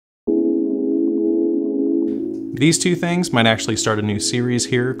These two things might actually start a new series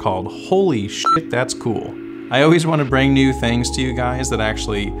here called Holy Shit, That's Cool. I always want to bring new things to you guys that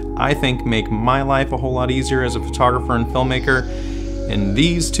actually, I think, make my life a whole lot easier as a photographer and filmmaker, and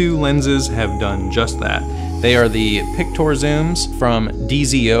these two lenses have done just that. They are the Pictor zooms from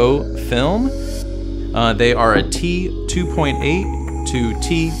DZOFILM. They are a T2.8 to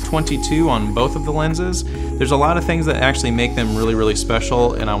T22 on both of the lenses. There's a lot of things that actually make them really, really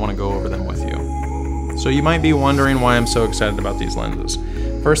special, and I want to go over them with you. So you might be wondering why I'm so excited about these lenses.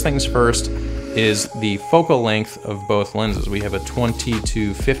 First things first is the focal length of both lenses. We have a 20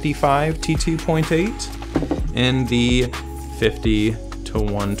 to 55 T2.8 and the 50 to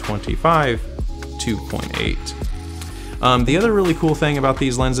 125 2.8. The other really cool thing about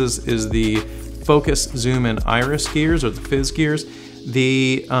these lenses is the focus, zoom, and iris gears, or the fizz gears.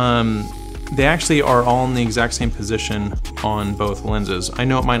 They actually are all in the exact same position on both lenses. I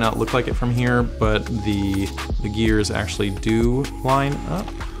know it might not look like it from here, but the gears actually do line up.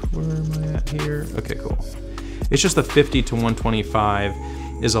 Where am I at here? Okay, cool. It's just the 50 to 125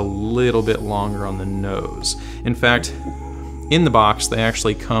 is a little bit longer on the nose. In fact, in the box, they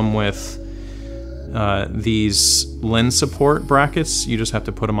actually come with these lens support brackets. You just have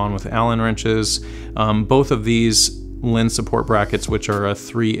to put them on with Allen wrenches. Both of these lens support brackets, which are a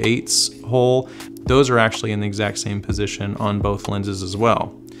 3/8 hole, those are actually in the exact same position on both lenses as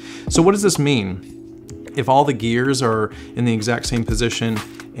well. So what does this mean? If all the gears are in the exact same position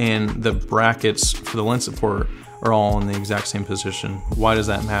and the brackets for the lens support are all in the exact same position, why does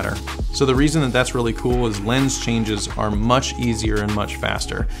that matter? So the reason that that's really cool is lens changes are much easier and much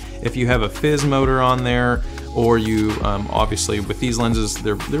faster. If you have a fizz motor on there, or you, obviously with these lenses,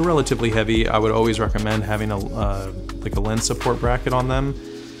 they're relatively heavy, I would always recommend having like a lens support bracket on them.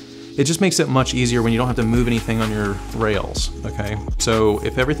 It just makes it much easier when you don't have to move anything on your rails, okay? So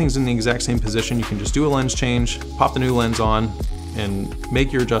if everything's in the exact same position, you can just do a lens change, pop the new lens on, and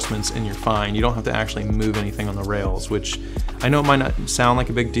make your adjustments and you're fine. You don't have to actually move anything on the rails, which I know it might not sound like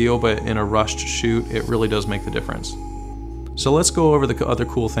a big deal, but in a rushed shoot, it really does make the difference. So let's go over the other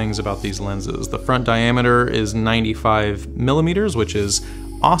cool things about these lenses. The front diameter is 95 millimeters, which is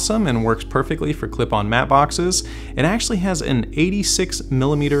awesome and works perfectly for clip-on matte boxes. It actually has an 86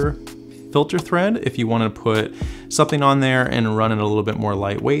 millimeter filter thread if you want to put something on there and run it a little bit more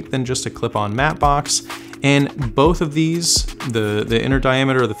lightweight than just a clip-on matte box. And both of these, the inner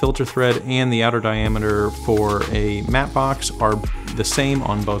diameter of the filter thread and the outer diameter for a matte box, are the same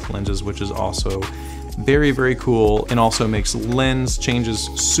on both lenses, which is also very, very cool, and also makes lens changes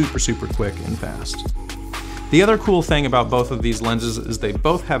super, super quick and fast. The other cool thing about both of these lenses is they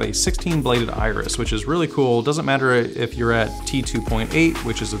both have a 16 bladed iris, which is really cool. Doesn't matter if you're at T2.8,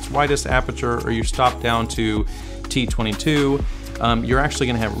 which is its widest aperture, or you stop down to T22, you're actually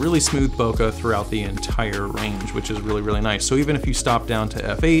gonna have really smooth bokeh throughout the entire range, which is really, really nice. So even if you stop down to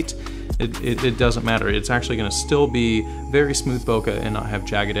f8, it doesn't matter. It's actually gonna still be very smooth bokeh and not have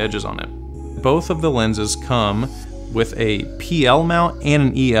jagged edges on it. Both of the lenses come with a PL mount and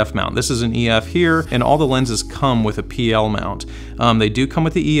an EF mount. This is an EF here, and all the lenses come with a PL mount. They do come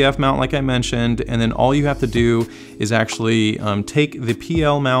with the EF mount, like I mentioned, and then all you have to do is actually take the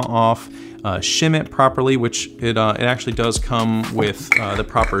PL mount off, shim it properly, which it actually does come with the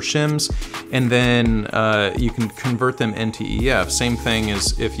proper shims, and then you can convert them into EF. Same thing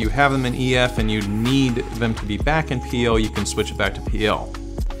as if you have them in EF and you need them to be back in PL, you can switch it back to PL.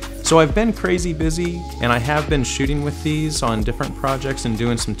 So I've been crazy busy, and I have been shooting with these on different projects and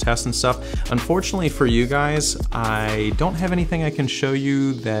doing some tests and stuff. Unfortunately for you guys, I don't have anything I can show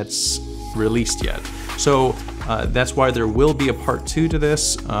you that's released yet. So that's why there will be a part 2 to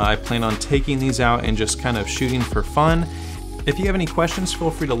this. I plan on taking these out and just kind of shooting for fun. If you have any questions,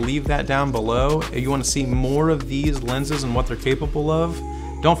 feel free to leave that down below. If you want to see more of these lenses and what they're capable of,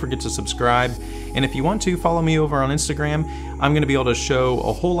 don't forget to subscribe. And if you want to, follow me over on Instagram. I'm going to be able to show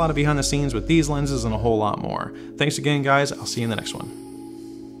a whole lot of behind the scenes with these lenses and a whole lot more. Thanks again, guys. I'll see you in the next one.